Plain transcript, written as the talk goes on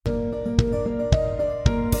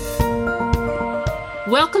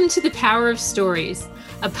Welcome to The Power of Stories,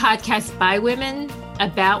 a podcast by women,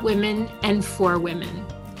 about women, and for women.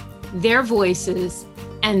 Their voices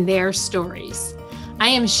and their stories. I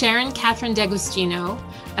am Sharon Catherine D'Agostino,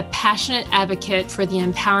 a passionate advocate for the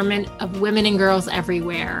empowerment of women and girls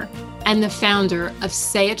everywhere, and the founder of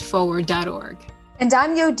sayitforward.org. And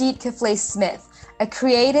I'm Yodit Kiflay-Smith, a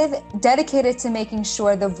creative dedicated to making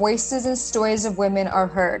sure the voices and stories of women are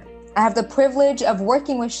heard. I have the privilege of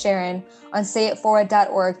working with Sharon on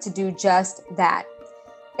sayitforward.org to do just that.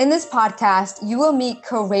 In this podcast, you will meet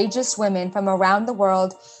courageous women from around the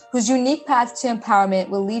world whose unique path to empowerment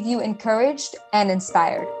will leave you encouraged and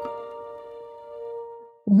inspired.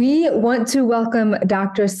 We want to welcome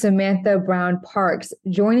Dr. Samantha Brown-Parks,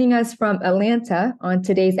 joining us from Atlanta on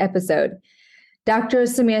today's episode. Dr.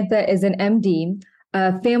 Samantha is an MD,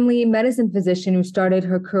 a family medicine physician who started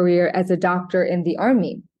her career as a doctor in the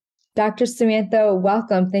Army. Dr. Samantha,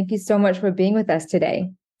 welcome. Thank you so much for being with us today.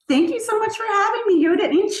 Thank you so much for having me,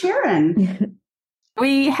 Yodit and Sharon.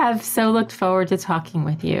 We have so looked forward to talking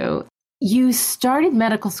with you. You started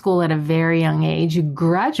medical school at a very young age. You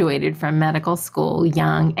graduated from medical school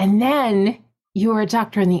young, and then you were a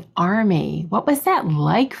doctor in the Army. What was that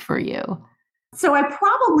like for you? So I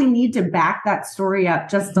probably need to back that story up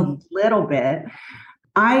just a little bit.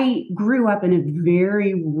 I grew up in a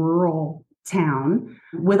very rural town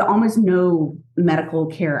with almost no medical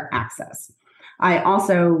care access. I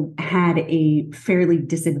also had a fairly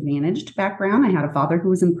disadvantaged background. I had a father who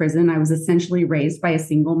was in prison. I was essentially raised by a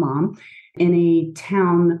single mom in a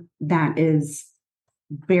town that is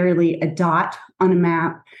barely a dot on a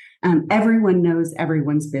map. Everyone knows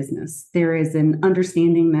everyone's business. There is an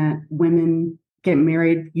understanding that women get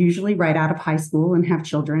married usually right out of high school and have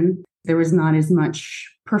children. There was not as much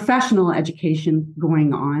professional education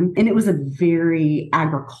going on, and it was a very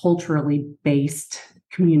agriculturally based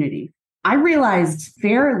community. I realized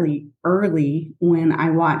fairly early when I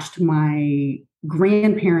watched my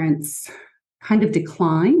grandparents kind of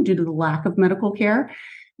decline due to the lack of medical care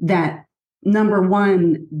that, number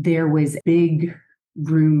one, there was big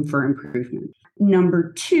room for improvement.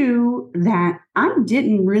 Number two, that I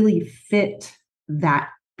didn't really fit that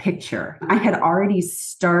picture. I had already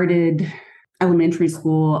started elementary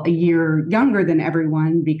school a year younger than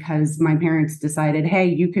everyone because my parents decided, hey,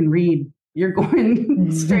 you can read. You're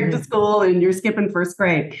going straight to school and you're skipping first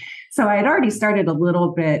grade. So I had already started a little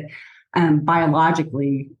bit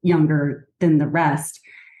biologically younger than the rest.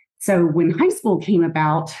 So when high school came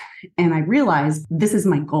about and I realized this is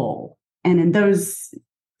my goal. And in those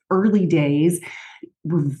early days,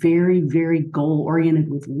 we're very, very goal-oriented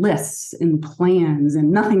with lists and plans,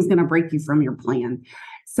 and nothing's going to break you from your plan.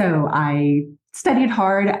 So I studied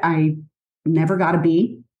hard. I never got a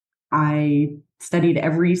B. I studied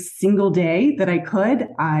every single day that I could.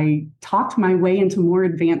 I talked my way into more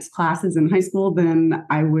advanced classes in high school than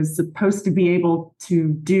I was supposed to be able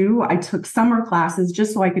to do. I took summer classes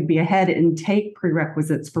just so I could be ahead and take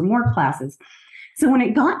prerequisites for more classes. So when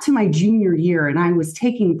it got to my junior year and I was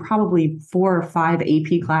taking probably 4 or 5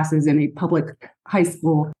 AP classes in a public high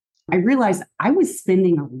school, I realized I was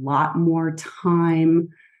spending a lot more time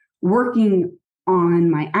working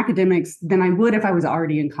on my academics than I would if I was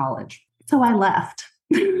already in college. So I left.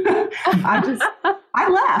 I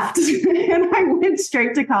left and I went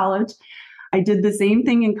straight to college. I did the same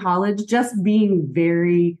thing in college, just being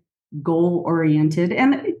very goal-oriented.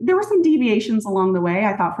 And there were some deviations along the way.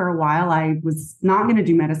 I thought for a while I was not going to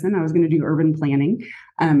do medicine. I was going to do urban planning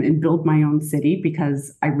and build my own city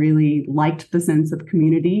because I really liked the sense of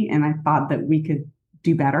community and I thought that we could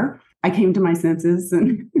do better. I came to my senses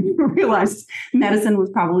and realized medicine was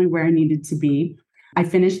probably where I needed to be. I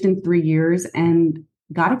finished in 3 years and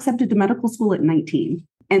got accepted to medical school at 19.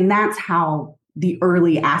 And that's how the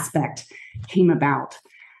early aspect came about.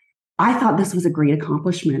 I thought this was a great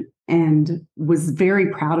accomplishment and was very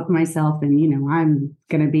proud of myself. And, I'm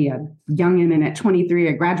going to be a youngin', and at 23,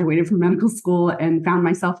 I graduated from medical school and found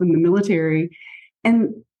myself in the military.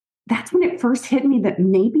 And that's when it first hit me that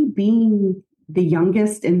maybe being the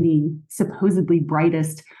youngest and the supposedly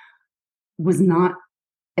brightest was not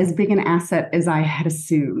as big an asset as I had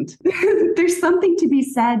assumed. There's something to be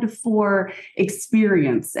said for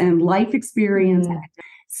experience and life experience.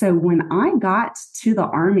 So when I got to the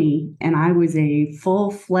Army and I was a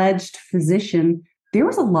full-fledged physician, there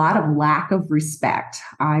was a lot of lack of respect.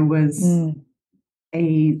 I was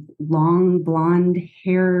a long,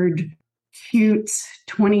 blonde-haired, cute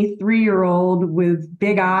 23-year-old with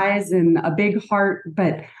big eyes and a big heart,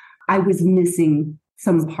 but I was missing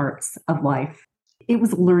some parts of life. It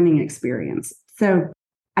was a learning experience. So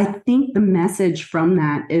I think the message from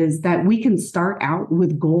that is that we can start out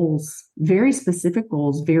with goals, very specific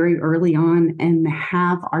goals, very early on, and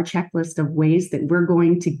have our checklist of ways that we're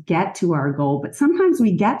going to get to our goal. But sometimes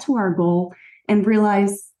we get to our goal and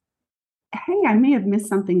realize, hey, I may have missed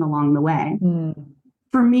something along the way.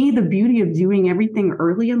 For me, the beauty of doing everything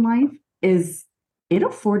early in life is it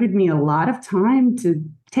afforded me a lot of time to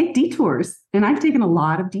take detours. And I've taken a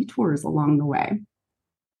lot of detours along the way.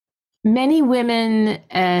 Many women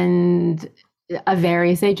and of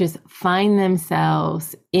various ages find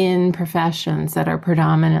themselves in professions that are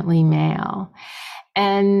predominantly male.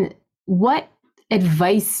 And what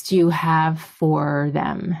advice do you have for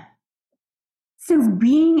them? So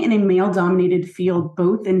being in a male-dominated field,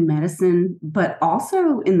 both in medicine, but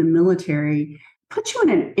also in the military, puts you in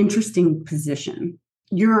an interesting position.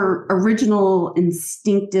 Your original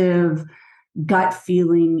instinctive gut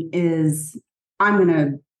feeling is, I'm going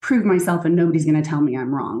to prove myself and nobody's going to tell me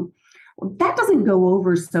I'm wrong. Well, that doesn't go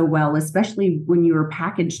over so well, especially when you're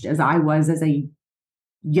packaged as I was as a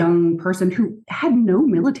young person who had no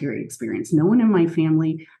military experience. No one in my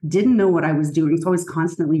family didn't know what I was doing. So I was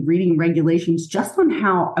constantly reading regulations just on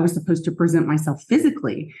how I was supposed to present myself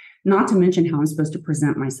physically, not to mention how I'm supposed to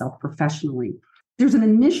present myself professionally. There's an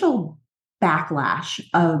initial backlash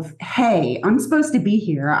of, hey, I'm supposed to be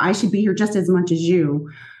here. I should be here just as much as you.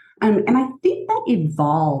 And I think that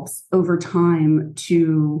evolves over time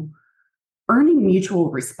to earning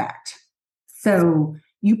mutual respect. So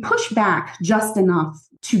you push back just enough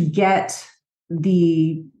to get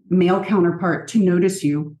the male counterpart to notice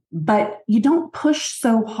you, but you don't push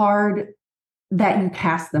so hard that you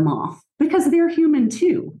cast them off, because they're human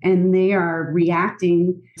too, and they are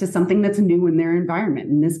reacting to something that's new in their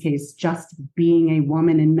environment. In this case, just being a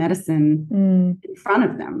woman in medicine in front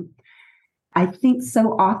of them. I think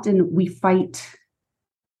so often we fight,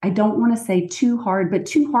 I don't want to say too hard, but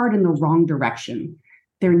too hard in the wrong direction.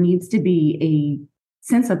 There needs to be a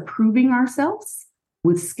sense of proving ourselves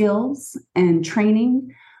with skills and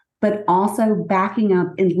training, but also backing up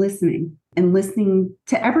and listening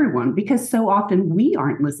to everyone, because so often we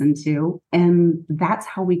aren't listened to. And that's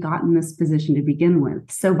how we got in this position to begin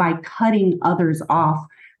with. So by cutting others off,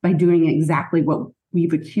 by doing exactly what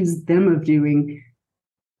we've accused them of doing,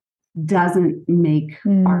 doesn't make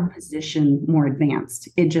our position more advanced.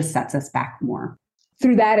 It just sets us back more.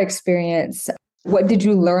 Through that experience, what did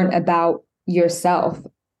you learn about yourself?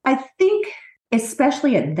 I think,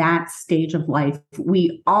 especially at that stage of life,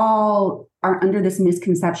 we all are under this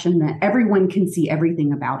misconception that everyone can see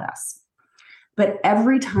everything about us. But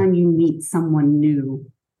every time you meet someone new,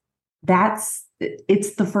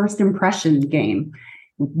 it's the first impression game.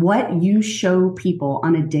 What you show people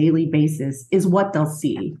on a daily basis is what they'll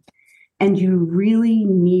see. And you really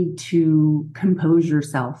need to compose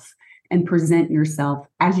yourself and present yourself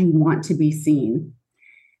as you want to be seen.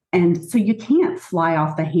 And so you can't fly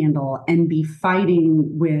off the handle and be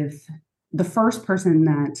fighting with the first person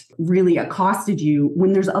that really accosted you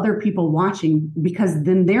when there's other people watching, because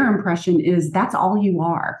then their impression is that's all you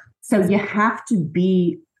are. So you have to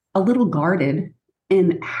be a little guarded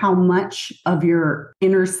in how much of your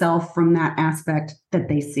inner self from that aspect that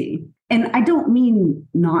they see. And I don't mean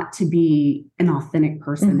not to be an authentic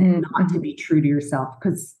person and not to be true to yourself,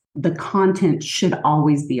 because the content should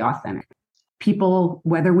always be authentic. People,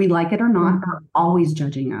 whether we like it or not, are always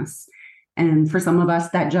judging us. And for some of us,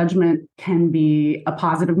 that judgment can be a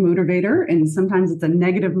positive motivator, and sometimes it's a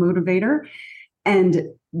negative motivator. And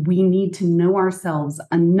we need to know ourselves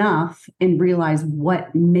enough and realize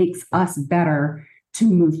what makes us better to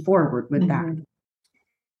move forward with that.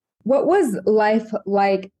 What was life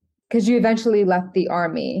like? Because you eventually left the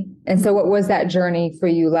Army. And so what was that journey for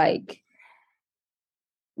you like?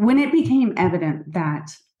 When it became evident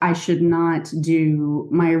that I should not do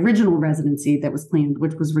my original residency that was planned,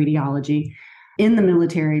 which was radiology, in the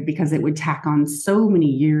military, because it would tack on so many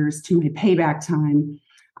years to my payback time,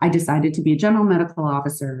 I decided to be a general medical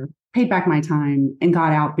officer, paid back my time, and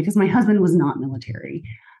got out because my husband was not military.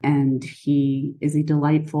 And he is a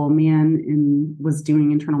delightful man and was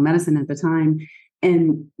doing internal medicine at the time.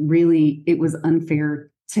 And really, it was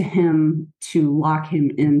unfair to him to lock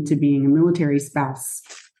him into being a military spouse.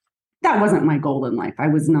 That wasn't my goal in life. I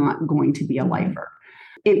was not going to be a lifer.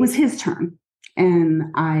 It was his turn. And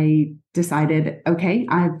I decided, okay,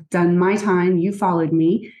 I've done my time. You followed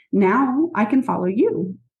me. Now I can follow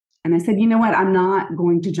you. And I said, you know what? I'm not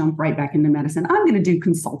going to jump right back into medicine. I'm going to do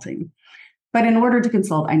consulting. But in order to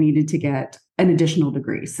consult, I needed to get an additional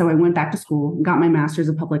degree. So I went back to school, got my master's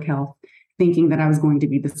of public health, thinking that I was going to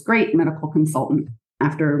be this great medical consultant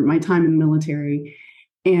after my time in the military.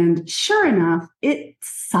 And sure enough, it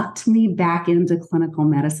sucked me back into clinical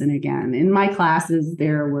medicine again. In my classes,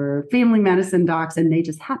 there were family medicine docs, and they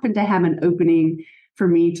just happened to have an opening for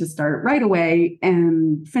me to start right away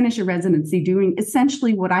and finish a residency doing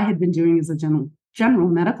essentially what I had been doing as a general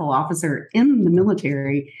medical officer in the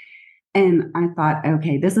military. And I thought,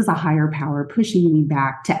 okay, this is a higher power pushing me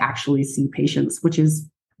back to actually see patients, which is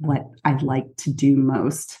what I like to do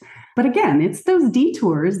most. But again, it's those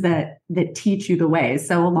detours that teach you the way.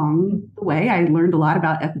 So along the way, I learned a lot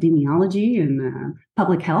about epidemiology and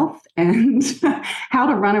public health and how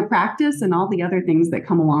to run a practice and all the other things that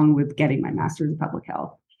come along with getting my master's in public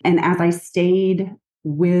health. And as I stayed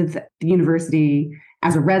with the university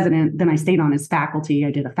as a resident, then I stayed on as faculty.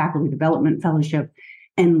 I did a faculty development fellowship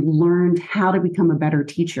and learned how to become a better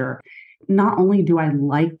teacher. Not only do I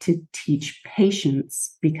like to teach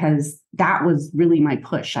patients, because that was really my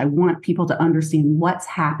push. I want people to understand what's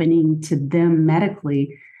happening to them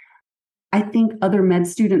medically. I think other med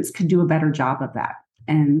students could do a better job of that.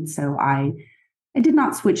 And so I did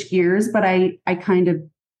not switch gears, but I kind of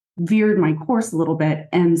veered my course a little bit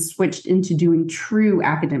and switched into doing true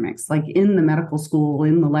academics, like in the medical school,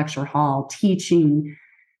 in the lecture hall, teaching,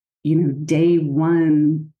 day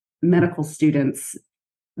one medical students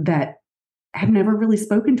that have never really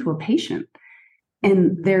spoken to a patient.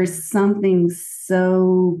 And there's something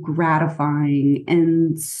so gratifying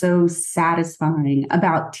and so satisfying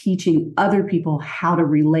about teaching other people how to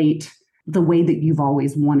relate the way that you've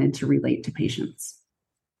always wanted to relate to patients.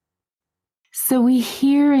 So we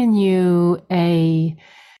hear in you a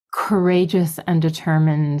courageous and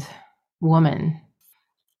determined woman.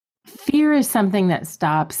 Fear is something that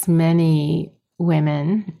stops many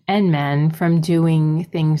women and men from doing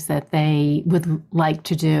things that they would like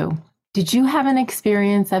to do. Did you have an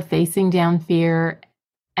experience of facing down fear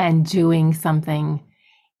and doing something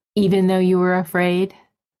even though you were afraid?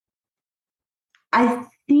 I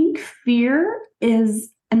think fear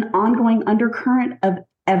is an ongoing undercurrent of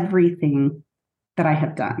everything that I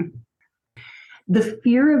have done. The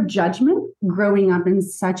fear of judgment, growing up in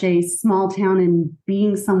such a small town and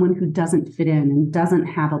being someone who doesn't fit in and doesn't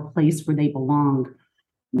have a place where they belong,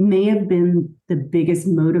 may have been the biggest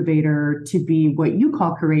motivator to be what you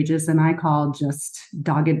call courageous and I call just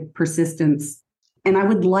dogged persistence. And I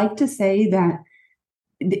would like to say that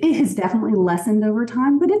it has definitely lessened over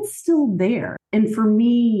time, but it's still there. And for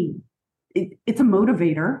me, it's a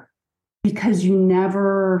motivator because you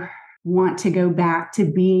never want to go back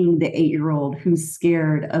to being the 8-year-old who's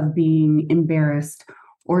scared of being embarrassed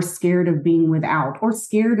or scared of being without or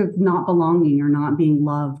scared of not belonging or not being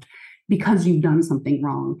loved because you've done something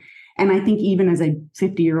wrong. And I think even as a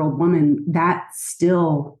 50-year-old woman, that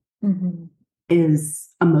still is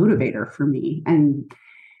a motivator for me. And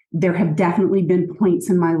there have definitely been points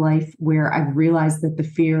in my life where I've realized that the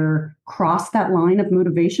fear crossed that line of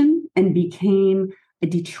motivation and became a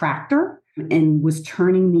detractor and was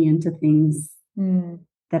turning me into things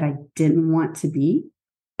that I didn't want to be.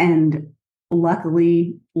 And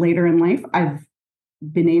luckily, later in life, I've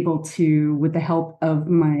been able to, with the help of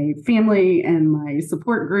my family and my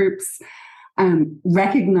support groups,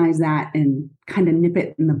 recognize that and kind of nip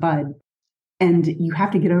it in the bud. And you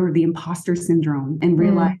have to get over the imposter syndrome and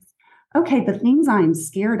realize, okay, the things I'm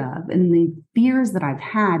scared of and the fears that I've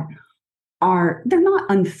had they're not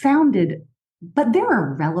unfounded, but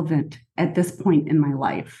they're irrelevant at this point in my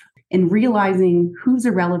life. And realizing who's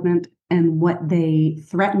irrelevant and what they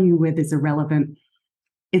threaten you with is irrelevant,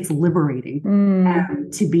 it's liberating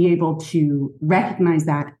to be able to recognize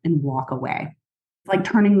that and walk away. It's like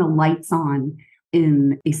turning the lights on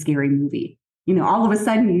in a scary movie. All of a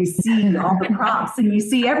sudden you see all the props and you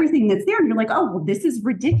see everything that's there and you're like, oh, well, this is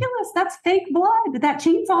ridiculous. That's fake blood. That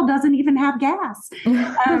chainsaw doesn't even have gas.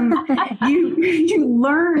 You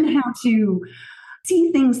learn how to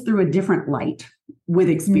see things through a different light with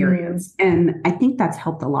experience. And I think that's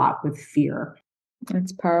helped a lot with fear.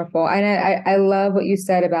 That's powerful. And I love what you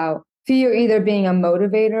said about fear either being a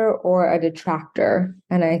motivator or a detractor.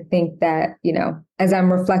 And I think that, as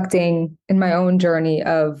I'm reflecting in my own journey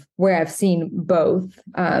of where I've seen both.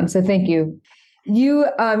 So thank you.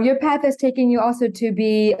 Your path has taken you also to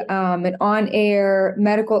be an on-air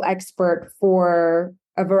medical expert for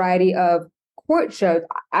a variety of court shows.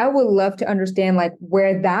 I would love to understand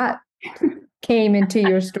where that came into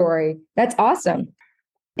your story. That's awesome.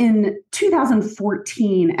 In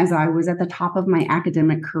 2014, as I was at the top of my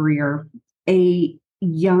academic career, a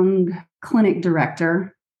young clinic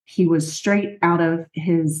director, he was straight out of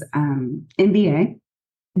his MBA,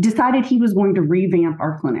 decided he was going to revamp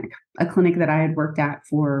our clinic, a clinic that I had worked at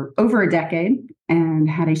for over a decade and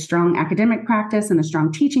had a strong academic practice and a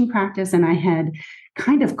strong teaching practice. And I had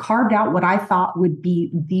kind of carved out what I thought would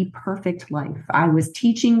be the perfect life. I was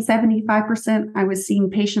teaching 75%. I was seeing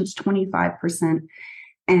patients 25%.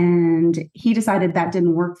 And he decided that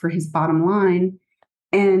didn't work for his bottom line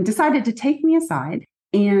and decided to take me aside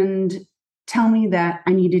and tell me that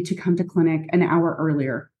I needed to come to clinic an hour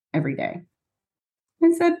earlier every day.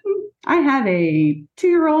 I said, I have a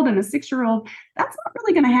 2-year-old and a 6-year-old. That's not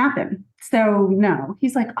really going to happen. So no.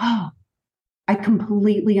 He's like, oh, I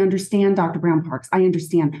completely understand, Dr. Brown-Parks. I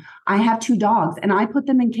understand. I have 2 dogs and I put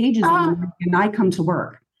them in cages and I come to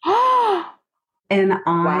work. And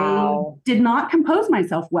I did not compose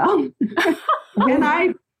myself well. And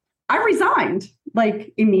I resigned,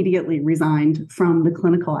 like immediately resigned from the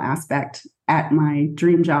clinical aspect at my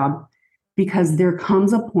dream job, because there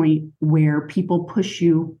comes a point where people push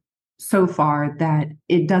you so far that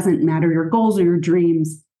it doesn't matter your goals or your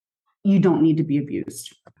dreams. You don't need to be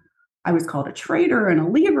abused. I was called a traitor and a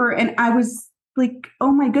leaver. And I was like,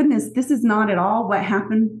 oh my goodness, this is not at all what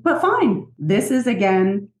happened, but fine. This is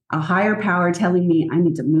again, a higher power telling me I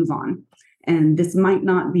need to move on. And this might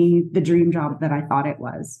not be the dream job that I thought it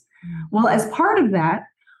was. Well, as part of that,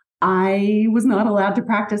 I was not allowed to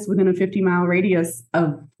practice within a 50-mile radius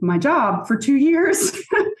of my job for 2 years.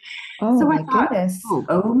 Oh, so my I thought, goodness.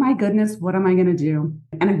 oh my goodness, what am I going to do?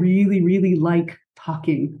 And I really, really like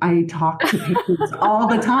talking. I talk to patients all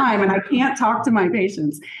the time, and I can't talk to my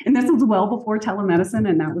patients. And this was well before telemedicine,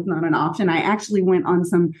 and that was not an option. I actually went on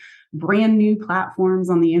some brand new platforms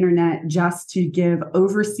on the internet just to give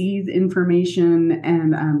overseas information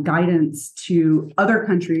and guidance to other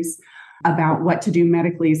countries about what to do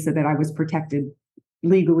medically so that I was protected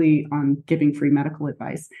legally on giving free medical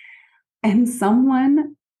advice. And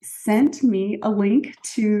someone sent me a link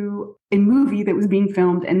to a movie that was being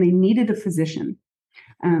filmed, and they needed a physician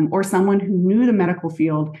or someone who knew the medical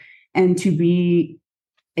field and to be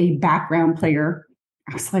a background player.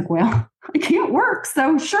 I was like, well, I can't work.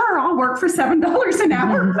 So sure, I'll work for $7 an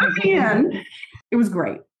hour. It was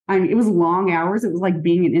great. I mean, it was long hours. It was like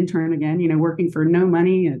being an intern again, working for no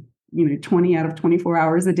money at 20 out of 24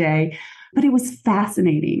 hours a day. But it was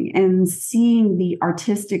fascinating, and seeing the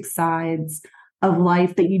artistic sides of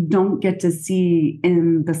life that you don't get to see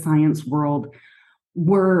in the science world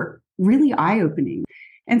were really eye-opening.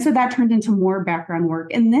 And so that turned into more background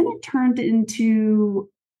work. And then it turned into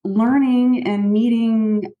learning and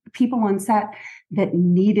meeting people on set that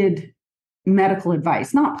needed medical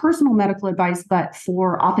advice, not personal medical advice, but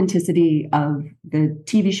for authenticity of the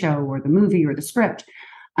TV show or the movie or the script.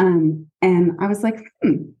 And I was like,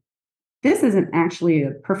 this isn't actually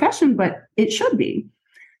a profession, but it should be.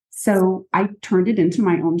 So I turned it into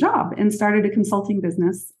my own job and started a consulting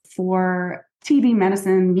business for TV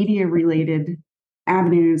medicine, media related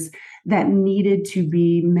avenues that needed to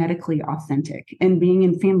be medically authentic. And being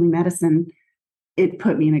in family medicine, it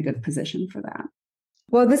put me in a good position for that.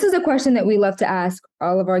 Well, this is a question that we love to ask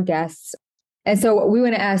all of our guests. And so we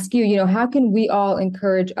want to ask you, how can we all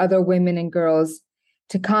encourage other women and girls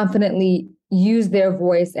to confidently use their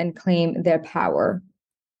voice and claim their power?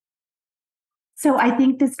 So I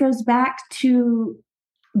think this goes back to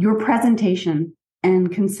your presentation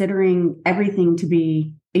and considering everything to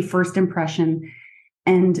be a first impression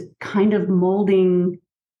and kind of molding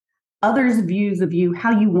others' views of you,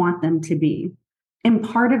 how you want them to be. And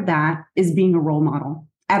part of that is being a role model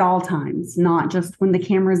at all times, not just when the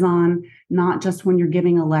camera's on, not just when you're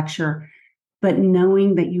giving a lecture, but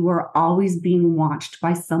knowing that you are always being watched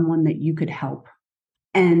by someone that you could help.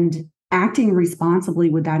 And acting responsibly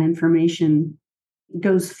with that information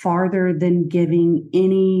goes farther than giving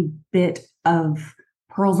any bit of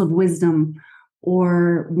pearls of wisdom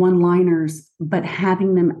or one-liners, but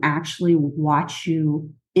having them actually watch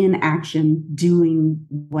you in action doing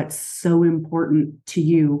what's so important to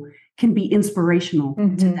you can be inspirational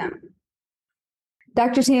to them.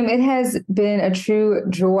 Dr. Sam, it has been a true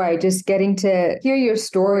joy just getting to hear your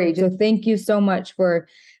story. So thank you so much for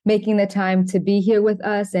making the time to be here with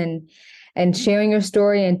us and sharing your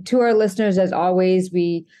story. And to our listeners, as always,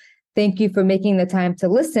 we thank you for making the time to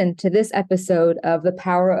listen to this episode of the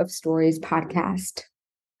Power of Stories podcast.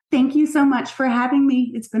 Thank you so much for having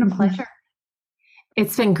me. It's been a pleasure.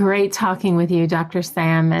 It's been great talking with you, Dr.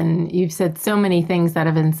 Sam, and you've said so many things that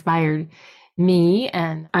have inspired me,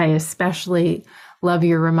 and I especially love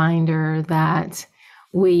your reminder that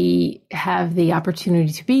we have the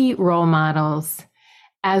opportunity to be role models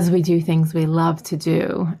as we do things we love to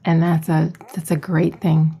do, and that's a great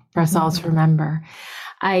thing for us all to remember.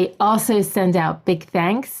 I also send out big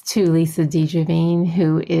thanks to Lisa DeGiovine,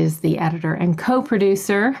 who is the editor and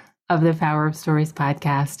co-producer of the Power of Stories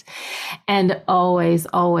podcast. And always,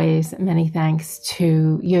 always many thanks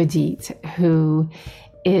to Yodit, who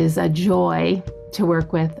is a joy to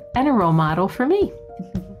work with and a role model for me.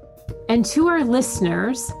 And to our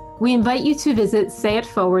listeners, we invite you to visit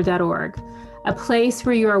sayitforward.org, a place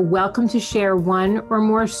where you are welcome to share one or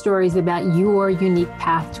more stories about your unique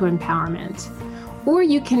path to empowerment. Or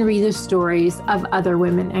you can read the stories of other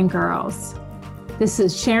women and girls. This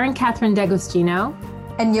is Sharon Catherine D'Agostino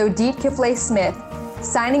and Yodit Kiflay-Smith,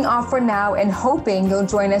 signing off for now and hoping you'll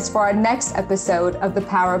join us for our next episode of the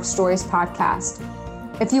Power of Stories podcast.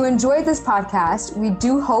 If you enjoyed this podcast, we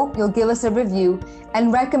do hope you'll give us a review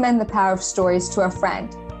and recommend the Power of Stories to a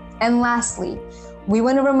friend. And lastly, we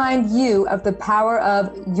want to remind you of the power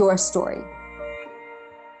of your story.